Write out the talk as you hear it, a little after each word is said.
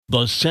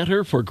The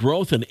Center for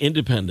Growth and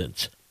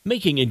Independence,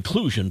 making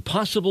inclusion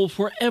possible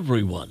for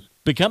everyone.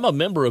 Become a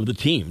member of the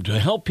team to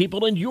help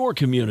people in your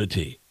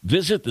community.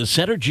 Visit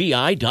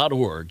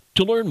thecentergi.org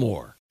to learn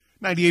more.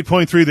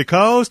 98.3 The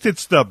Coast,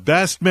 it's the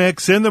best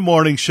mix in the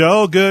morning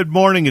show. Good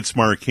morning, it's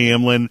Mark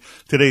Hamlin.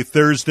 Today,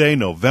 Thursday,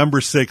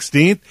 November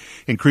 16th.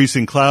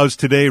 Increasing clouds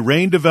today,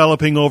 rain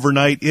developing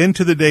overnight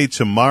into the day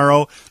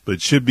tomorrow, but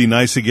it should be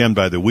nice again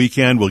by the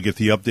weekend. We'll get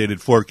the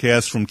updated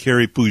forecast from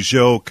Carrie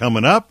Peugeot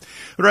coming up.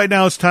 But right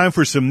now it's time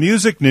for some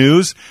music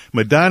news.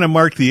 Madonna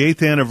marked the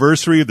 8th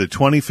anniversary of the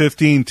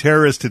 2015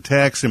 terrorist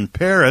attacks in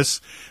Paris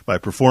by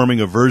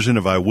performing a version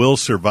of I Will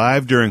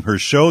Survive during her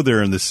show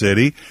there in the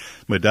city.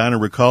 Madonna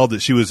recalled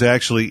that she was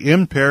actually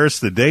in Paris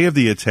the day of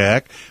the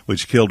attack,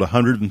 which killed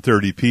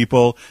 130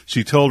 people.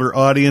 She told her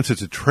audience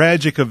it's a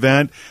tragic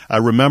event. I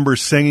remember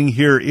singing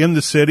here in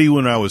the city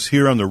when I was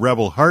here on the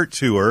Rebel Heart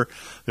tour.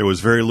 There was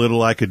very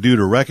little I could do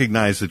to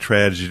recognize the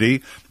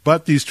tragedy,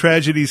 but these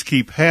tragedies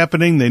keep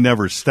happening. They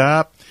never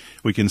stop.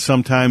 We can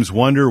sometimes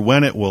wonder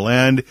when it will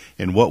end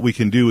and what we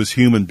can do as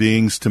human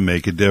beings to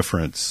make a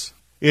difference.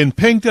 And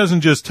Pink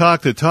doesn't just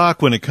talk the talk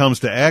when it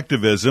comes to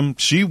activism.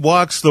 She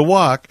walks the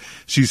walk.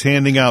 She's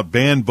handing out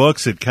banned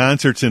books at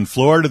concerts in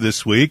Florida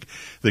this week.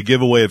 The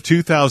giveaway of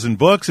 2,000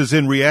 books is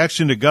in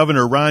reaction to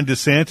Governor Ron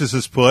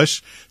DeSantis'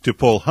 push to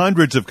pull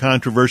hundreds of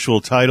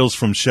controversial titles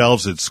from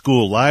shelves at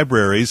school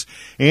libraries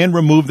and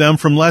remove them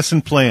from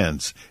lesson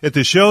plans. At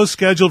the shows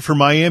scheduled for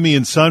Miami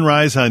and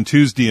Sunrise on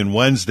Tuesday and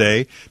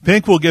Wednesday,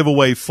 Pink will give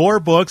away 4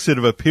 books that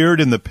have appeared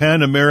in the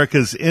PEN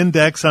America's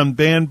Index on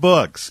Banned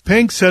Books.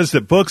 Pink says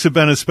that books have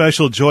been a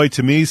special joy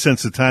to me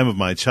since the time of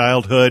my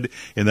childhood,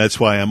 and that's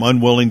why I'm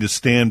unwilling to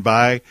stand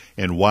by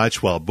and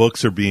watch while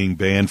books are being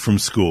banned from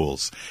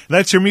schools.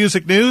 That's your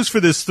music news for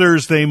this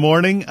Thursday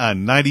morning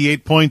on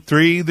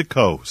 98.3 The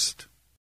Coast.